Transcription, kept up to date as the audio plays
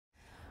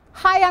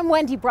Hi, I'm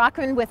Wendy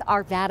Brockman with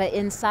Arvada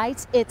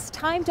Insights. It's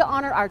time to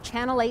honor our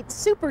Channel 8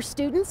 super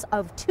students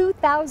of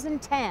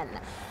 2010.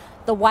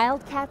 The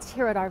Wildcats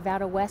here at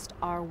Arvada West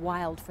are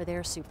wild for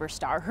their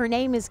superstar. Her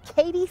name is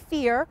Katie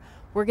Fear.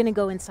 We're going to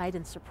go inside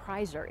and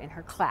surprise her in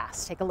her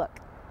class. Take a look.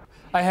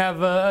 I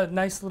have a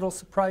nice little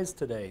surprise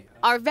today.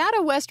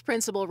 Arvada West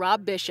Principal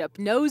Rob Bishop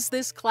knows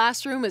this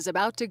classroom is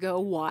about to go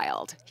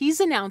wild. He's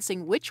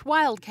announcing which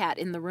Wildcat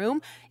in the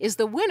room is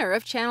the winner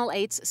of Channel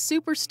 8's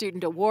Super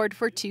Student Award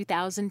for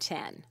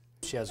 2010.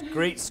 She has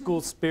great school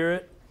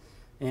spirit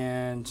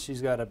and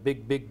she's got a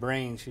big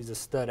brain. She's a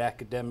stud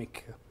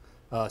academic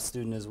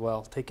student as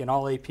well, taking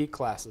all AP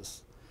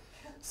classes.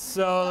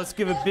 So let's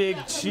give a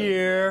big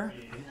cheer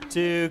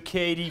to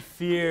Katie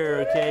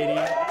Fear.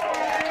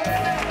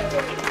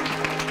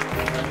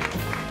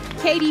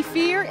 Katie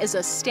Fear is a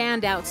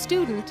standout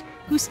student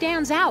who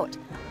stands out.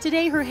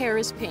 Today her hair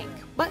is pink,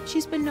 but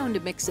she's been known to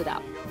mix it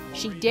up.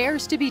 She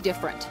dares to be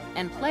different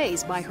and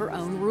plays by her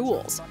own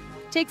rules.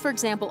 Take, for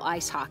example,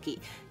 ice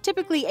hockey.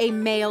 Typically a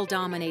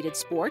male-dominated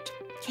sport,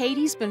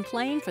 Katie's been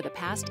playing for the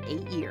past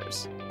 8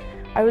 years.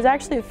 I was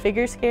actually a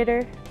figure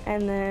skater,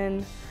 and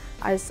then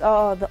I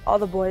saw all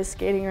the boys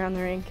skating around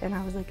the rink, and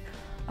I was like,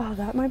 oh,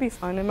 that might be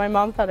fun. And my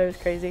mom thought I was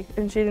crazy,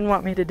 and she didn't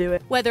want me to do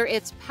it. Whether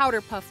it's powder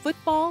puff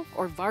football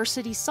or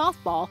varsity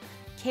softball,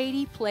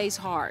 Katie plays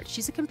hard.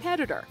 She's a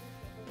competitor.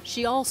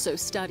 She also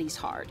studies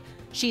hard.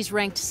 She's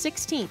ranked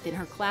 16th in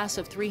her class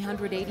of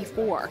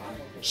 384.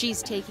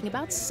 She's taking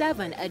about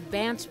 7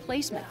 advanced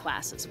placement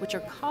classes, which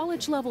are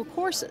college-level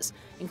courses,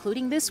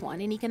 including this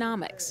one in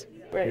economics.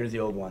 Right. Here's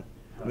the old one.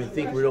 I mean,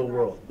 think real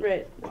world.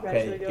 Right.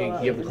 Okay,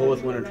 you have the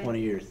coldest winter in 20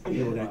 years.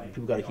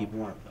 People got to keep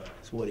warm.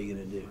 So what are you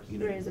going to do?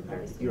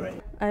 You're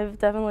right. I've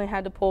definitely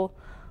had to pull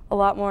a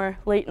lot more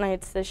late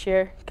nights this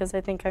year because I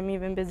think I'm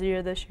even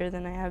busier this year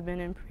than I have been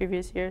in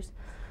previous years.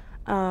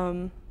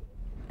 And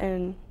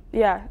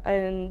yeah,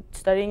 I'm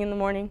studying in the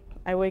morning.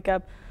 I wake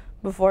up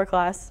before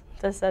class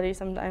to study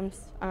sometimes,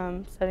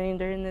 studying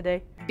during the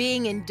day.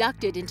 Being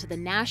inducted into the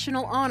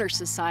National Honor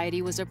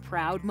Society was a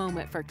proud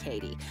moment for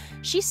Katie.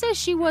 She says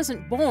she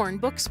wasn't born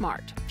book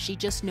smart. She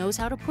just knows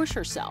how to push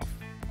herself.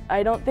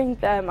 I don't think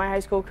that my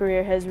high school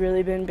career has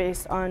really been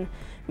based on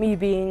me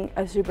being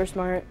a super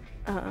smart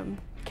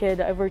kid.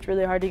 I've worked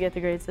really hard to get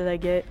the grades that I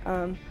get.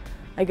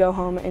 I go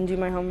home and do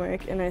my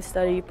homework, and I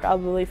study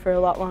probably for a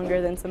lot longer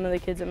than some of the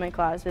kids in my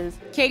classes.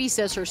 Katie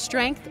says her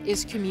strength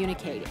is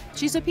communicating.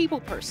 She's a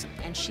people person,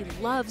 and she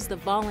loves the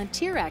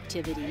volunteer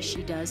activities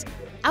she does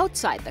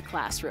outside the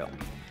classroom.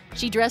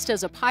 She dressed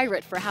as a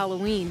pirate for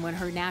Halloween when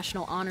her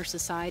National Honor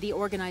Society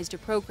organized a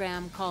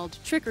program called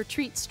Trick or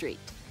Treat Street.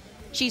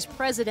 She's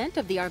president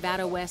of the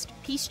Arvada West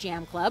Peace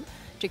Jam Club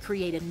to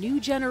create a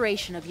new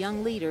generation of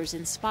young leaders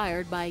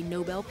inspired by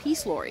Nobel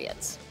Peace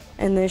Laureates.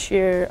 And this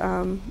year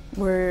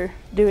we're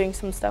doing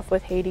some stuff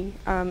with Haiti,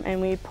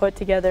 and we put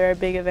together our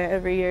big event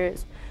every year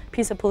is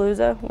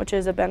Peace-a-Palooza, which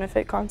is a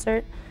benefit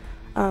concert.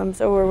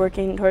 So we're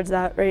working towards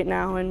that right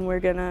now, and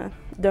we're gonna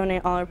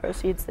donate all our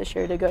proceeds this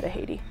year to go to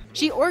Haiti.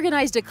 She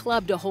organized a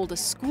club to hold a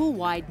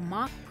school-wide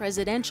mock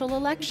presidential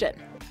election.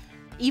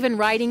 Even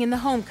riding in the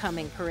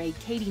homecoming parade,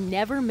 Katie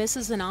never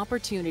misses an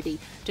opportunity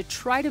to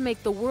try to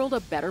make the world a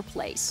better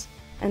place.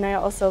 And I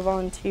also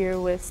volunteer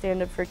with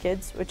Stand Up for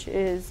Kids, which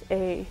is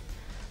a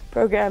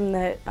program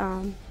that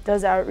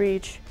does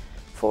outreach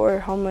for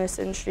homeless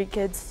and street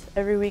kids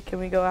every week,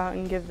 and we go out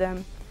and give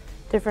them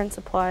different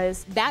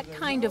supplies. That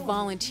kind of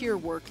volunteer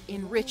work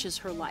enriches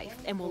her life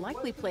and will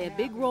likely play a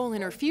big role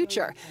in her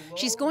future.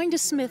 She's going to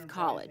Smith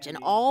College, an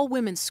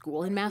all-women's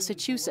school in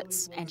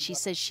Massachusetts, and she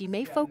says she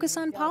may focus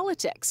on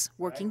politics,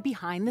 working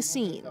behind the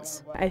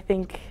scenes. I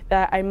think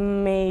that I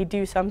may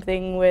do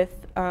something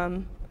with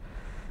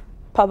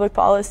public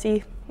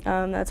policy.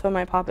 That's what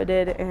my papa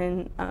did,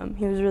 and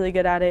he was really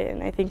good at it,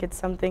 and I think it's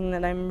something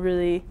that I'm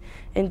really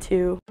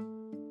into.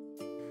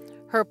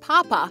 Her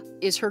papa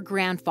is her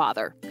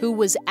grandfather, who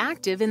was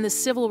active in the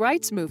civil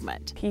rights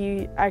movement.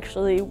 He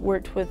actually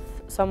worked with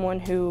someone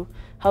who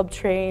helped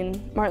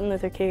train Martin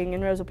Luther King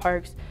and Rosa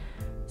Parks.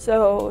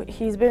 So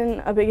he's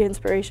been a big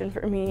inspiration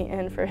for me,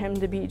 and for him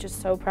to be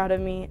just so proud of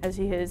me as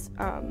he is,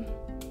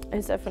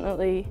 has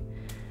definitely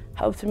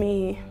helped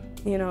me,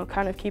 you know,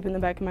 kind of keep in the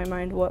back of my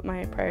mind what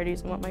my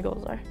priorities and what my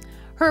goals are.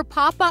 Her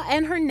papa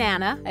and her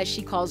nana, as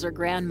she calls her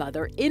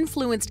grandmother,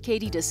 influenced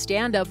Katie to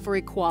stand up for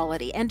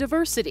equality and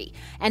diversity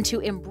and to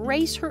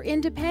embrace her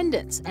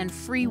independence and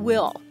free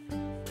will.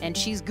 And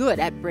she's good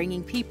at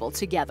bringing people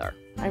together.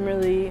 I'm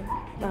really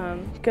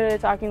good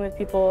at talking with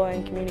people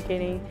and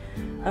communicating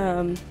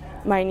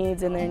my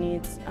needs and their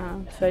needs.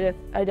 So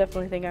I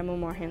definitely think I'm a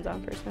more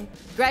hands-on person.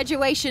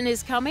 Graduation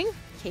is coming.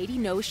 Katie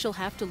knows she'll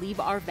have to leave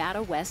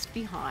Arvada West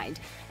behind,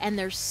 and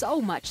there's so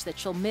much that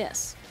she'll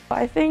miss.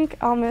 I think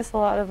I'll miss a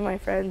lot of my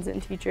friends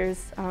and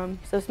teachers.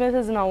 So Smith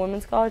is an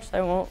all-women's college, so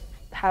I won't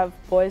have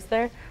boys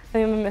there. I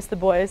think I'm gonna miss the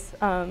boys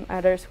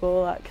at our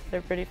school a lot because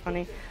they're pretty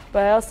funny.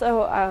 But I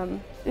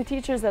also, the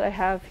teachers that I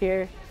have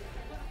here,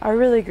 are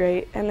really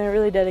great, and they're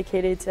really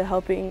dedicated to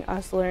helping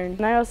us learn.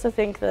 And I also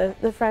think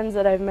the friends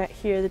that I've met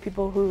here, the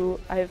people who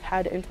I've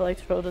had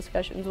intellectual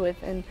discussions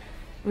with and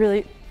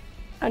really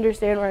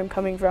understand where I'm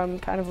coming from,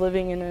 kind of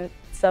living in a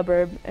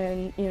suburb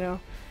and, you know,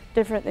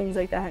 different things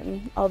like that,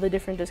 and all the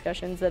different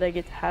discussions that I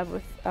get to have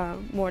with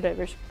more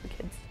diverse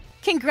kids.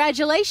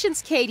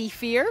 Congratulations, Katie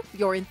Fear.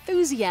 Your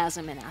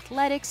enthusiasm in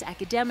athletics,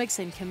 academics,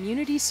 and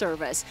community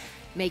service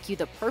make you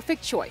the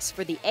perfect choice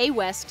for the A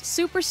West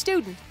Super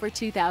Student for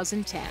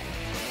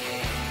 2010.